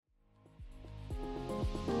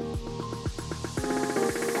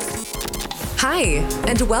Hi,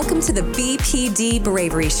 and welcome to the BPD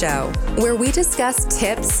Bravery Show, where we discuss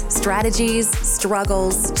tips, strategies,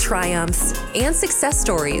 struggles, triumphs, and success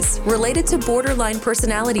stories related to borderline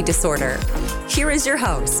personality disorder. Here is your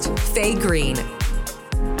host, Faye Green.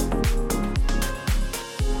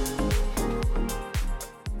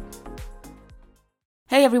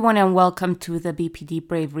 Hey everyone, and welcome to the BPD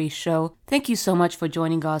Bravery Show. Thank you so much for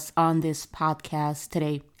joining us on this podcast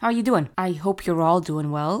today. How are you doing? I hope you're all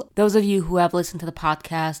doing well. Those of you who have listened to the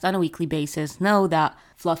podcast on a weekly basis know that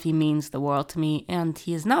Fluffy means the world to me, and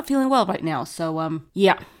he is not feeling well right now. So,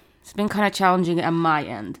 it's been kind of challenging at my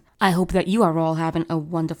end. I hope that you are all having a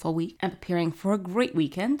wonderful week and preparing for a great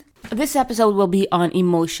weekend. This episode will be on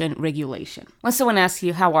emotion regulation. When someone asks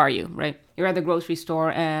you, how are you, right? You're at the grocery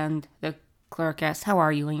store and the clerk asks, how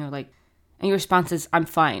are you? And you're like, and your response is, I'm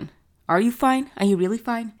fine. Are you fine? Are you really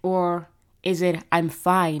fine? Or is it, I'm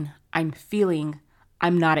fine, I'm feeling,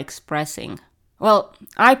 I'm not expressing? Well,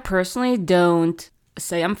 I personally don't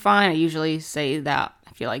say I'm fine. I usually say that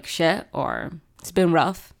I feel like shit or it's been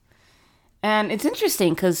rough. And it's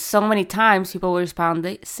interesting because so many times people will respond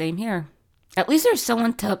the same here. At least there's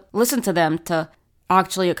someone to listen to them to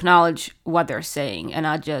actually acknowledge what they're saying and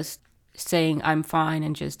not just saying I'm fine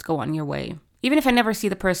and just go on your way. Even if I never see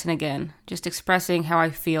the person again, just expressing how I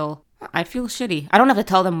feel shitty. I don't have to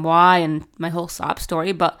tell them why and my whole sob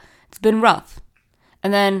story, but it's been rough.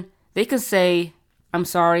 And then they can say, I'm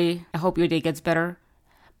sorry, I hope your day gets better.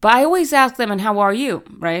 But I always ask them, and how are you,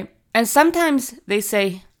 right? And sometimes they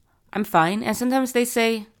say, I'm fine. And sometimes they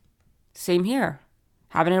say, same here,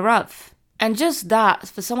 having it rough. And just that,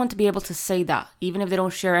 for someone to be able to say that, even if they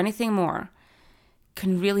don't share anything more,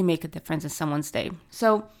 can really make a difference in someone's day.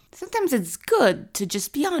 So sometimes it's good to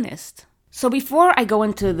just be honest. So before I go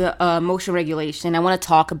into the emotion regulation, I want to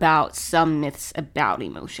talk about some myths about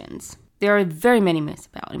emotions. There are very many myths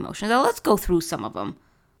about emotions. Now let's go through some of them.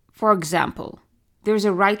 For example, there's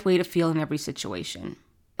a right way to feel in every situation.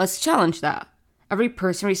 Let's challenge that. Every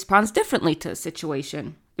person responds differently to a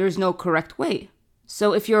situation. There's no correct way.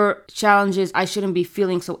 So if your challenge is, I shouldn't be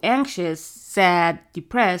feeling so anxious, sad,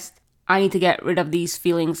 depressed, I need to get rid of these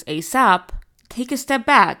feelings ASAP, take a step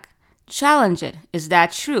back. Challenge it. Is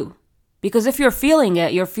that true? Because if you're feeling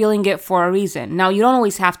it for a reason. Now, you don't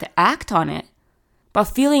always have to act on it, but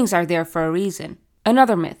feelings are there for a reason.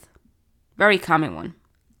 Another myth, very common one.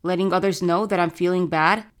 Letting others know that I'm feeling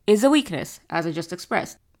bad is a weakness, as I just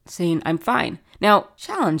expressed. Saying I'm fine. Now,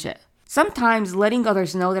 challenge it. Sometimes letting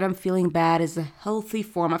others know that I'm feeling bad is a healthy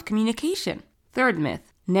form of communication. Third myth.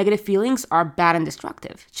 Negative feelings are bad and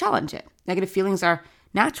destructive. Challenge it. Negative feelings are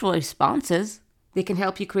natural responses. They can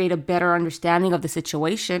help you create a better understanding of the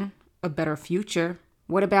situation, a better future.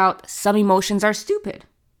 What about some emotions are stupid?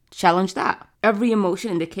 Challenge that. Every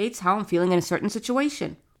emotion indicates how I'm feeling in a certain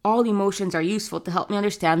situation. All emotions are useful to help me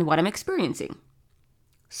understand what I'm experiencing.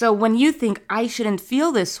 So when you think I shouldn't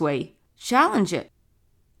feel this way, challenge it.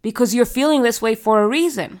 Because you're feeling this way for a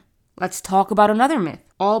reason. Let's talk about another myth.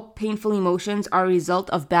 All painful emotions are a result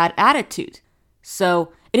of bad attitude.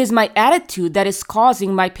 So it is my attitude that is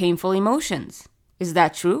causing my painful emotions. Is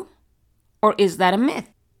that true? Or is that a myth?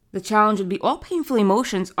 The challenge would be all painful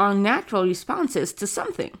emotions are natural responses to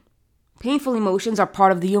something. Painful emotions are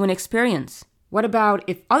part of the human experience. What about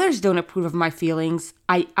if others don't approve of my feelings,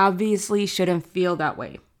 I obviously shouldn't feel that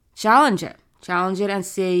way. Challenge it. Challenge it and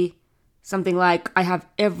say something like, I have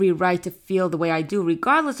every right to feel the way I do,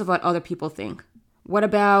 regardless of what other people think. What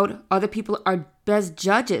about other people are best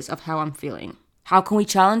judges of how I'm feeling? How can we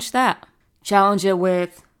challenge that? Challenge it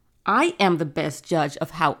with, I am the best judge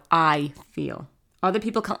of how I feel. Other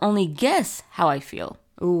people can only guess how I feel.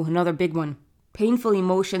 Ooh, another big one. Painful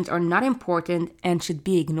emotions are not important and should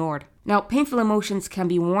be ignored. Now, painful emotions can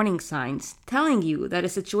be warning signs telling you that a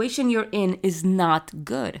situation you're in is not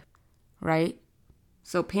good, right?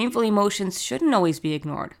 So painful emotions shouldn't always be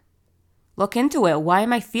ignored. Look into it. Why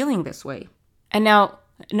am I feeling this way? And now,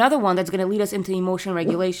 another one that's going to lead us into emotion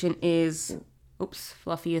regulation is,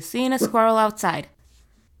 Fluffy is seeing a squirrel outside.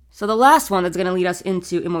 So the last one that's going to lead us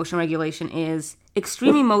into emotion regulation is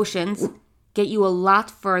extreme emotions get you a lot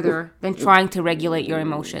further than trying to regulate your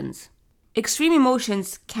emotions. Extreme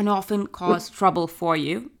emotions can often cause trouble for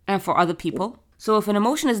you and for other people. So if an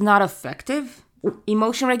emotion is not effective,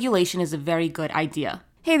 emotion regulation is a very good idea.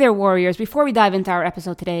 Hey there, warriors. Before we dive into our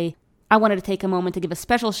episode today, I wanted to take a moment to give a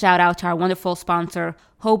special shout out to our wonderful sponsor,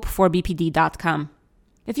 hopeforbpd.com.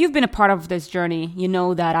 If you've been a part of this journey, you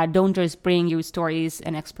know that I don't just bring you stories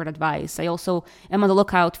and expert advice. I also am on the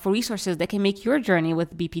lookout for resources that can make your journey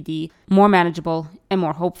with BPD more manageable and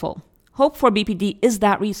more hopeful. Hope for BPD is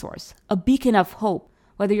that resource, a beacon of hope,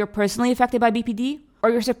 whether you're personally affected by BPD or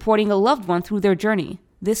you're supporting a loved one through their journey.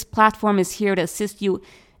 This platform is here to assist you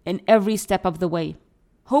in every step of the way.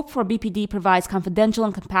 Hope for BPD provides confidential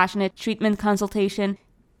and compassionate treatment consultation,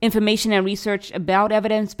 information and research about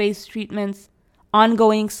evidence-based treatments,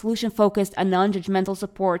 ongoing, solution-focused, and non-judgmental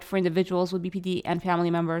support for individuals with BPD and family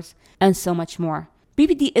members, and so much more.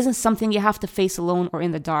 BPD isn't something you have to face alone or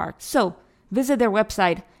in the dark. So, visit their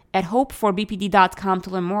website at hopeforbpd.com to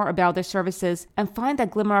learn more about their services and find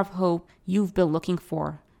that glimmer of hope you've been looking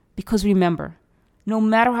for. Because remember, no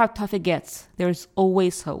matter how tough it gets, there's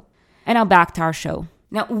always hope. And now back to our show.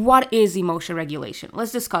 Now, what is emotion regulation?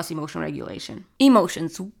 Let's discuss emotion regulation.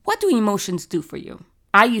 Emotions. What do emotions do for you?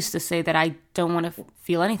 I used to say that I don't want to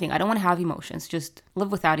feel anything. I don't want to have emotions. Just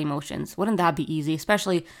live without emotions. Wouldn't that be easy?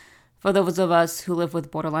 Especially for those of us who live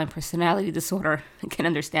with borderline personality disorder and can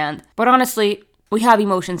understand. But honestly, we have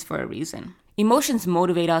emotions for a reason. Emotions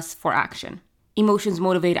motivate us for action. Emotions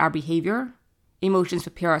motivate our behavior. Emotions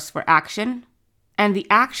prepare us for action. And the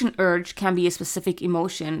action urge can be a specific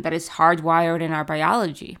emotion that is hardwired in our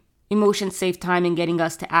biology. Emotions save time in getting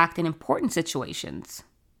us to act in important situations.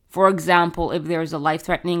 For example, if there's a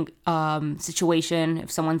life-threatening situation,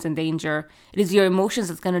 if someone's in danger, it is your emotions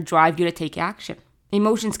that's going to drive you to take action.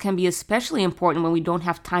 Emotions can be especially important when we don't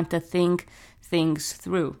have time to think things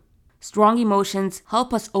through. Strong emotions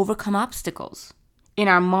help us overcome obstacles in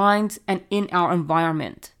our minds and in our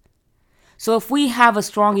environment. So if we have a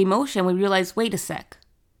strong emotion, we realize, wait a sec,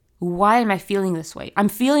 why am I feeling this way? I'm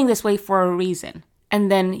feeling this way for a reason.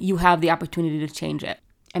 And then you have the opportunity to change it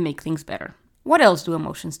and make things better. What else do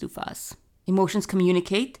emotions do for us? Emotions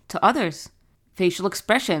communicate to others. Facial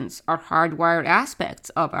expressions are hardwired aspects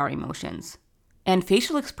of our emotions. And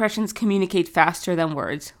facial expressions communicate faster than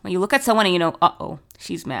words. When you look at someone and you know, uh-oh,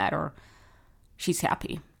 she's mad or she's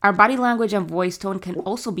happy. Our body language and voice tone can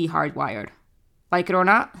also be hardwired. Like it or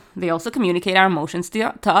not, they also communicate our emotions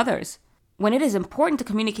to others. When it is important to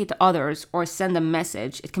communicate to others or send a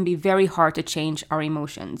message, it can be very hard to change our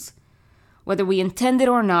emotions. Whether we intend it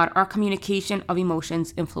or not, our communication of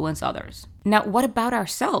emotions influence others. Now, what about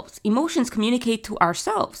ourselves? Emotions communicate to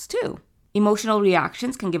ourselves, too. Emotional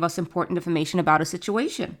reactions can give us important information about a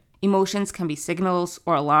situation. Emotions can be signals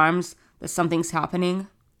or alarms that something's happening.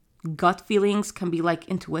 Gut feelings can be like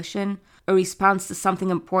intuition, a response to something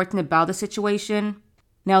important about the situation.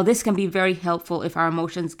 Now, this can be very helpful if our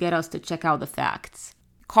emotions get us to check out the facts.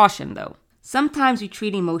 Caution, though. Sometimes we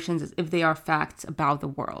treat emotions as if they are facts about the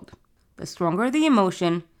world. The stronger the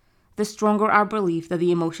emotion, the stronger our belief that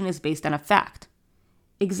the emotion is based on a fact.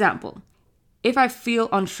 Example, if I feel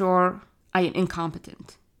unsure, I am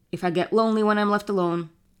incompetent. If I get lonely when I'm left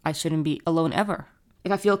alone, I shouldn't be alone ever.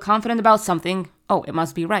 If I feel confident about something, oh, it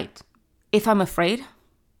must be right. If I'm afraid,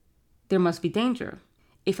 there must be danger.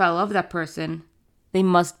 If I love that person, they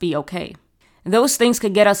must be okay. Those things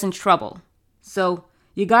could get us in trouble. So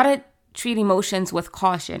you gotta treat emotions with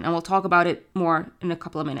caution, and we'll talk about it more in a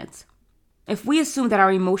couple of minutes. If we assume that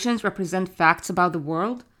our emotions represent facts about the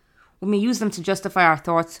world, we may use them to justify our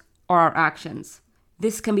thoughts or our actions.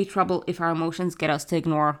 This can be trouble if our emotions get us to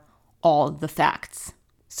ignore all the facts.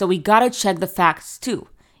 So we gotta check the facts too.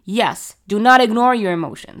 Yes, do not ignore your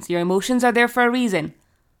emotions. Your emotions are there for a reason.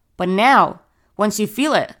 But now, once you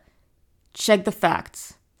feel it, check the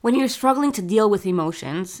facts. When you're struggling to deal with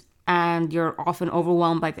emotions and you're often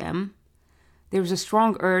overwhelmed by them, there's a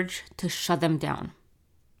strong urge to shut them down.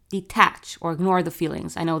 Detach or ignore the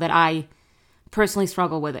feelings. I know that I personally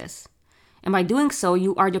struggle with this. And by doing so,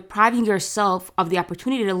 you are depriving yourself of the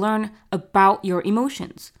opportunity to learn about your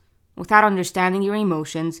emotions. Without understanding your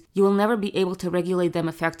emotions, you will never be able to regulate them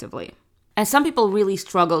effectively. And some people really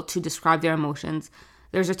struggle to describe their emotions.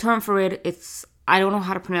 There's a term for it. I don't know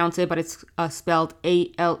how to pronounce it, but it's spelled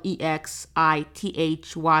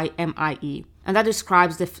Alexithyme. And that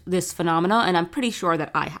describes this phenomena, and I'm pretty sure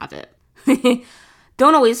that I have it.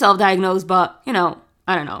 Don't always self-diagnose, but, I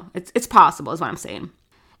don't know. It's possible is what I'm saying.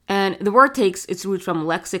 And the word takes its root from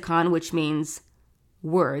lexicon, which means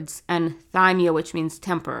words, and thymia, which means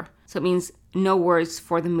temper. So it means no words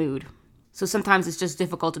for the mood. So sometimes it's just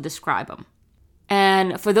difficult to describe them.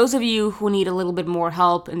 And for those of you who need a little bit more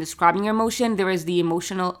help in describing your emotion, there is the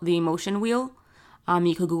emotion wheel.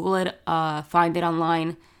 You could Google it, find it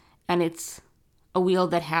online, and it's a wheel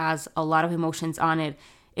that has a lot of emotions on it.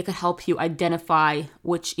 It could help you identify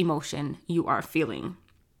which emotion you are feeling.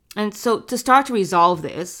 And so to start to resolve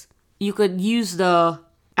this, you could use the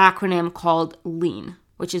acronym called LEAN,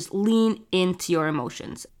 which is lean into your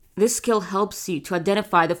emotions. This skill helps you to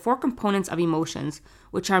identify the 4 components of emotions,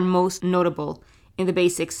 which are most notable in the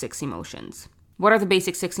basic 6 emotions. What are the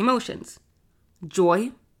basic 6 emotions?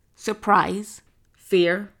 Joy, surprise,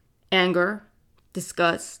 fear, anger,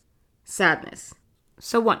 disgust, sadness.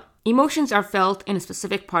 So 1. Emotions are felt in a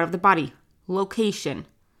specific part of the body. Location.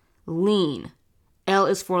 Lean. L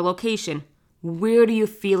is for location. Where do you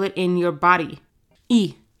feel it in your body?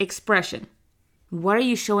 E. Expression. What are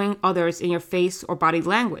you showing others in your face or body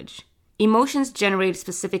language? Emotions generate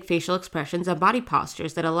specific facial expressions and body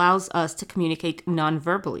postures that allows us to communicate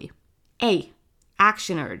non-verbally. A.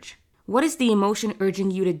 Action urge. What is the emotion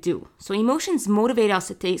urging you to do? So emotions motivate us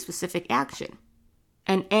to take specific action.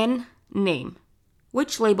 And N. Name.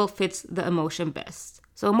 Which label fits the emotion best?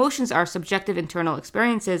 So emotions are subjective internal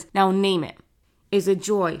experiences. Now name it. Is it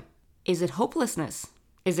joy? Is it hopelessness?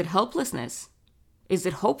 Is it helplessness? Is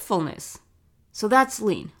it hopefulness? So that's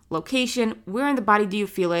lean. Location, where in the body do you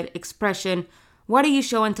feel it? Expression, what are you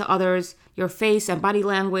showing to others? Your face and body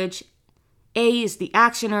language. A is the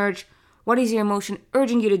action urge. What is your emotion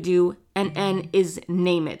urging you to do? And N is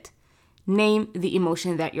name it. Name the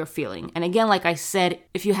emotion that you're feeling. And again, like I said,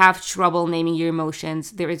 if you have trouble naming your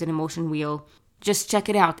emotions, there is an emotion wheel. Just check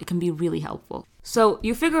it out. It can be really helpful. So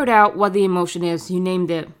you figured out what the emotion is. You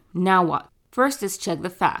named it. Now what? First is check the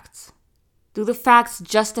facts. Do the facts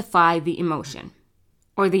justify the emotion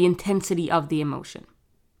or the intensity of the emotion?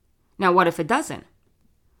 Now, what if it doesn't?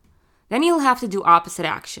 Then you'll have to do opposite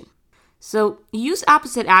action. So use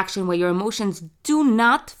opposite action where your emotions do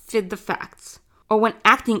not fit the facts or when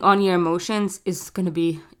acting on your emotions is going to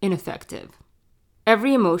be ineffective.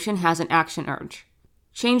 Every emotion has an action urge.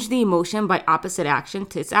 Change the emotion by opposite action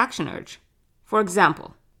to its action urge. For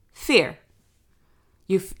example, fear.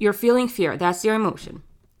 You're feeling fear. That's your emotion.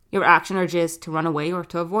 Your action urge is to run away or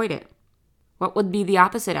to avoid it. What would be the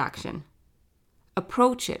opposite action?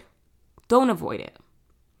 Approach it. Don't avoid it.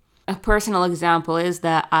 A personal example is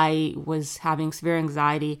that I was having severe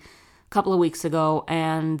anxiety a couple of weeks ago,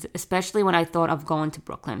 and especially when I thought of going to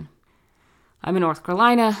Brooklyn. I'm in North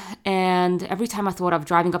Carolina, and every time I thought of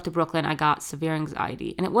driving up to Brooklyn, I got severe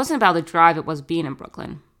anxiety. And it wasn't about the drive, it was being in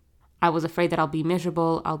Brooklyn. I was afraid that I'll be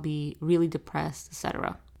miserable, I'll be really depressed,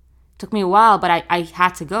 etc. Took me a while, but I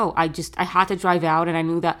had to go. I had to drive out, and I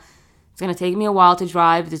knew that it's going to take me a while to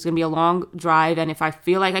drive. There's going to be a long drive, and if I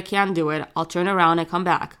feel like I can't do it, I'll turn around and come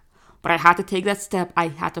back. But I had to take that step.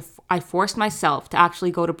 I forced myself to actually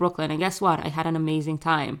go to Brooklyn, and guess what? I had an amazing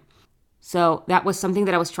time. So that was something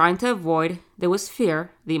that I was trying to avoid. There was fear.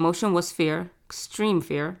 The emotion was fear, extreme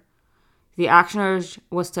fear. The action urge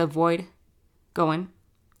was to avoid going.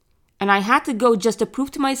 And I had to go just to prove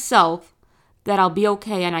to myself that I'll be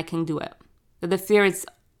okay and I can do it. That the fear is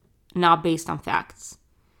not based on facts.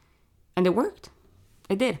 And it worked.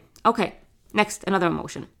 It did. Okay, next, another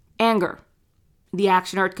emotion. Anger. The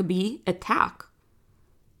action urge could be attack.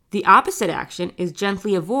 The opposite action is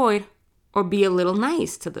gently avoid or be a little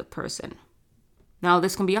nice to the person. Now,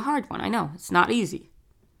 this can be a hard one. I know, it's not easy.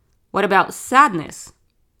 What about sadness?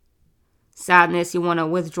 Sadness, you want to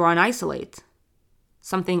withdraw and isolate.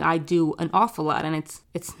 Something I do an awful lot, and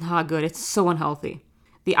it's not good. It's so unhealthy.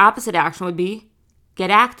 The opposite action would be get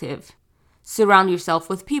active. Surround yourself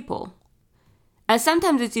with people. And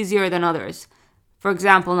sometimes it's easier than others. For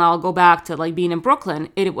example, now I'll go back to being in Brooklyn.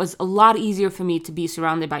 It was a lot easier for me to be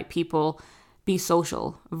surrounded by people, be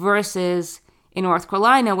social, versus in North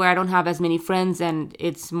Carolina where I don't have as many friends and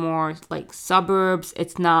it's more like suburbs.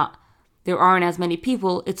 There aren't as many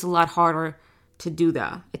people. It's a lot harder to do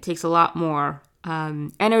that. It takes a lot more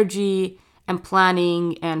energy and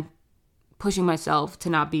planning and pushing myself to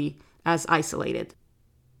not be as isolated.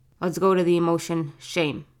 Let's go to the emotion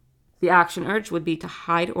shame. The action urge would be to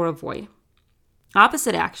hide or avoid.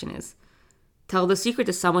 Opposite action is tell the secret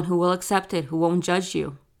to someone who will accept it, who won't judge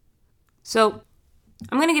you. So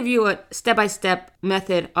I'm going to give you a step-by-step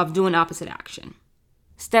method of doing opposite action.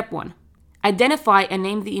 Step 1, identify and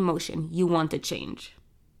name the emotion you want to change.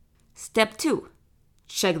 Step 2,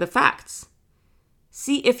 check the facts.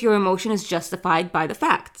 See if your emotion is justified by the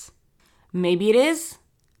facts. Maybe it is,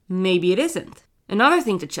 maybe it isn't. Another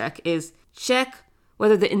thing to check is check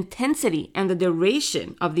whether the intensity and the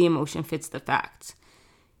duration of the emotion fits the facts.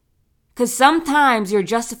 Because sometimes you're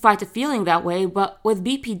justified to feeling that way, but with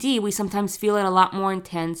BPD, we sometimes feel it a lot more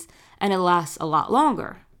intense and it lasts a lot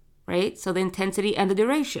longer, right? So the intensity and the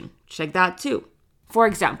duration, check that too. For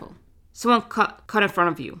example, someone cut in front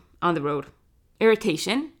of you on the road.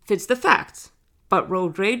 Irritation fits the facts, but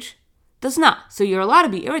road rage does not. So you're allowed to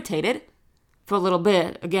be irritated for a little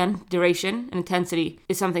bit. Again, duration and intensity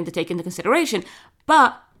is something to take into consideration,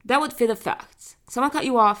 but that would fit the facts. Someone cut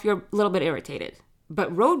you off, you're a little bit irritated.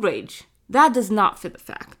 But road rage, that does not fit the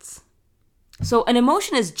facts. So an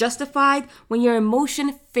emotion is justified when your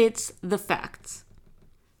emotion fits the facts.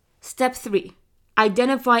 Step 3,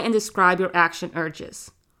 identify and describe your action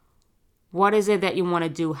urges. What is it that you want to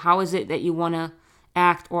do? How is it that you want to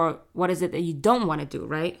act? Or what is it that you don't want to do,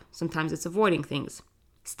 right? Sometimes it's avoiding things.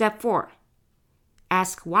 Step 4,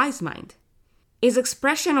 ask wise mind. Is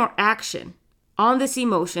expression or action on this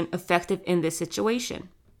emotion effective in this situation?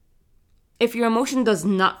 If your emotion does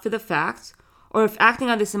not fit the facts, or if acting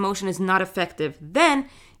on this emotion is not effective, then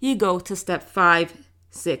you go to step 5,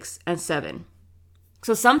 6, and 7.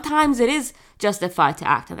 So sometimes it is justified to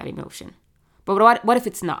act on that emotion. But what if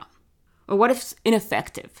it's not? Or what if it's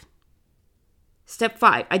ineffective? Step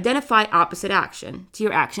 5, identify opposite action to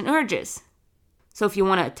your action urges. So if you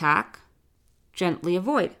want to attack, gently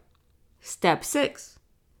avoid. Step 6,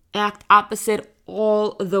 act opposite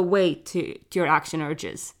all the way to your action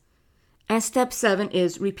urges. And step 7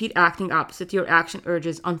 is repeat acting opposite to your action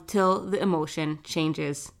urges until the emotion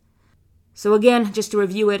changes. So again, just to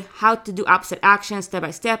review it, how to do opposite action step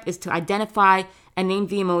by step is to identify and name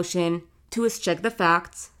the emotion. 2 is check the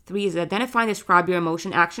facts. 3 is identify and describe your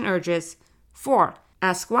emotion action urges. 4,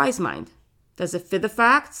 ask wise mind. Does it fit the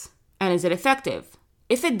facts? And is it effective?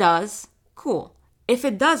 If it does, cool. If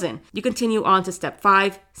it doesn't, you continue on to step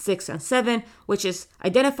 5, 6, and 7, which is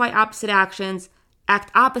identify opposite actions,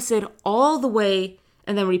 act opposite all the way,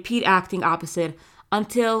 and then repeat acting opposite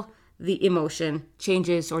until the emotion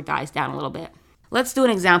changes or dies down a little bit. Let's do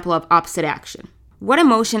an example of opposite action. What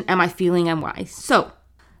emotion am I feeling and why? So,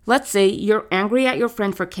 let's say you're angry at your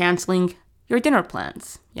friend for canceling your dinner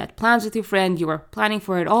plans. You had plans with your friend, you were planning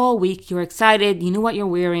for it all week, you were excited, you knew what you're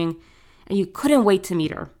wearing, and you couldn't wait to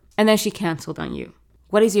meet her. And then she canceled on you.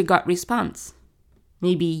 What is your gut response?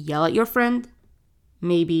 Maybe yell at your friend?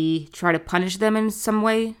 Maybe try to punish them in some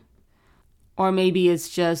way? Or maybe it's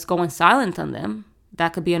just going silent on them.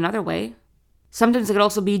 That could be another way. Sometimes it could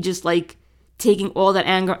also be just like taking all that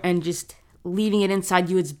anger and just leaving it inside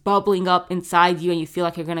you. It's bubbling up inside you and you feel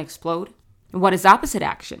like you're going to explode. And what is opposite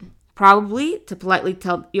action? Probably to politely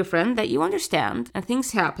tell your friend that you understand and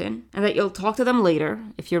things happen and that you'll talk to them later.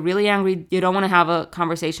 If you're really angry, you don't want to have a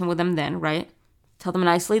conversation with them then, right? Tell them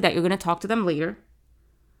nicely that you're going to talk to them later.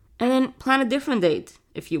 And then plan a different date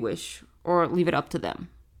if you wish, or leave it up to them.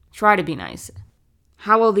 Try to be nice.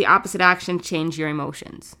 How will the opposite action change your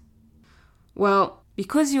emotions? Well,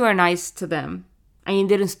 because you are nice to them and you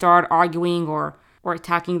didn't start arguing or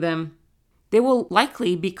attacking them, they will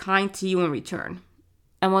likely be kind to you in return.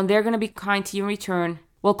 And when they're going to be kind to you in return,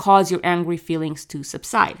 will cause your angry feelings to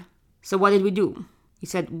subside. So what did we do? We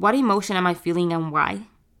said, what emotion am I feeling and why?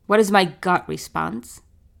 What is my gut response?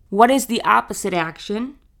 What is the opposite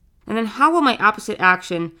action? And then how will my opposite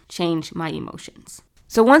action change my emotions?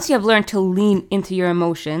 So once you have learned to lean into your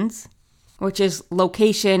emotions, which is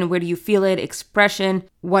location, where do you feel it, expression,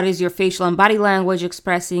 what is your facial and body language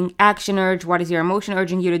expressing, action urge, what is your emotion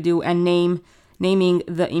urging you to do, and naming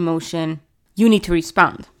the emotion, you need to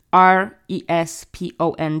respond. RESPOND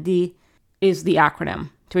is the acronym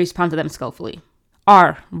to respond to them skillfully.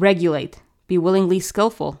 R, regulate, be willingly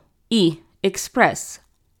skillful. E, express,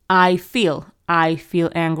 I feel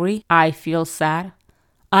angry, I feel sad,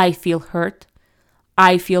 I feel hurt,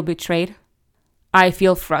 I feel betrayed, I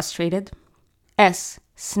feel frustrated. S,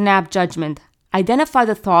 snap judgment, identify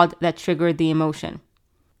the thought that triggered the emotion.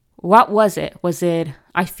 What was it? Was it,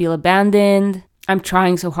 I feel abandoned, I'm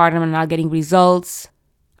trying so hard and I'm not getting results,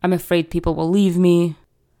 I'm afraid people will leave me,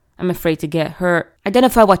 I'm afraid to get hurt.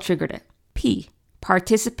 Identify what triggered it. P,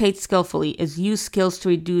 participate skillfully is use skills to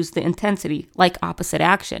reduce the intensity, like opposite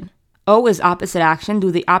action. O is opposite action, do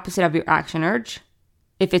the opposite of your action urge.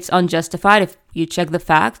 If it's unjustified, if you check the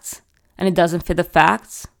facts and it doesn't fit the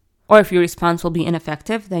facts, or if your response will be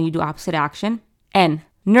ineffective, then you do opposite action. N,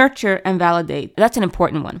 nurture and validate. That's an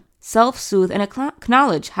important one. Self-soothe and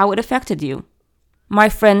acknowledge how it affected you. My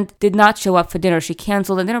friend did not show up for dinner. She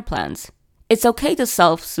canceled the dinner plans. It's okay to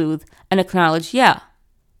self-soothe and acknowledge, yeah,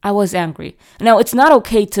 I was angry. Now, it's not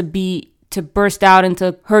okay to burst out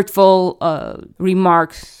into hurtful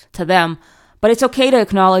remarks to them, but it's okay to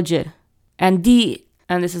acknowledge it. And D,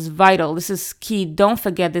 and this is vital, this is key, don't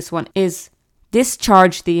forget this one, is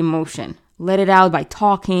discharge the emotion. Let it out by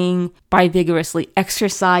talking, by vigorously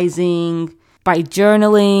exercising, by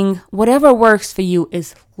journaling. Whatever works for you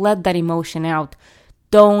is let that emotion out.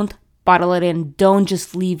 Don't bottle it in. Don't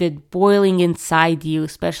just leave it boiling inside you,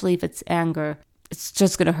 especially if it's anger. It's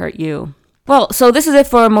just going to hurt you. Well, so this is it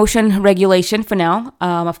for emotion regulation for now.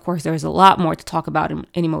 Of course, there's a lot more to talk about in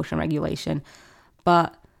emotion regulation,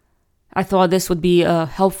 but I thought this would be a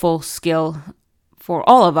helpful skill for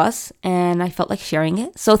all of us, and I felt like sharing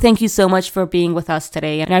it. So thank you so much for being with us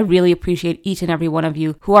today, and I really appreciate each and every one of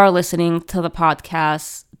you who are listening to the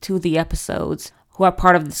podcast, to the episodes, who are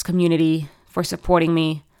part of this community, for supporting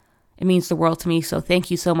me It means the world to me, so thank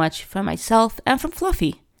you so much from myself and from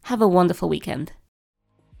Fluffy. Have a wonderful weekend.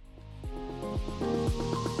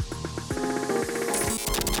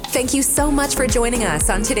 Thank you so much for joining us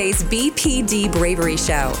on today's BPD Bravery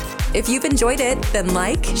Show. If you've enjoyed it, then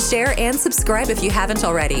like, share, and subscribe if you haven't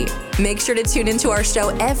already. Make sure to tune into our show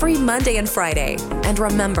every Monday and Friday. And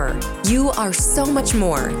remember, you are so much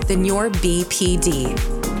more than your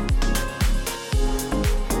BPD.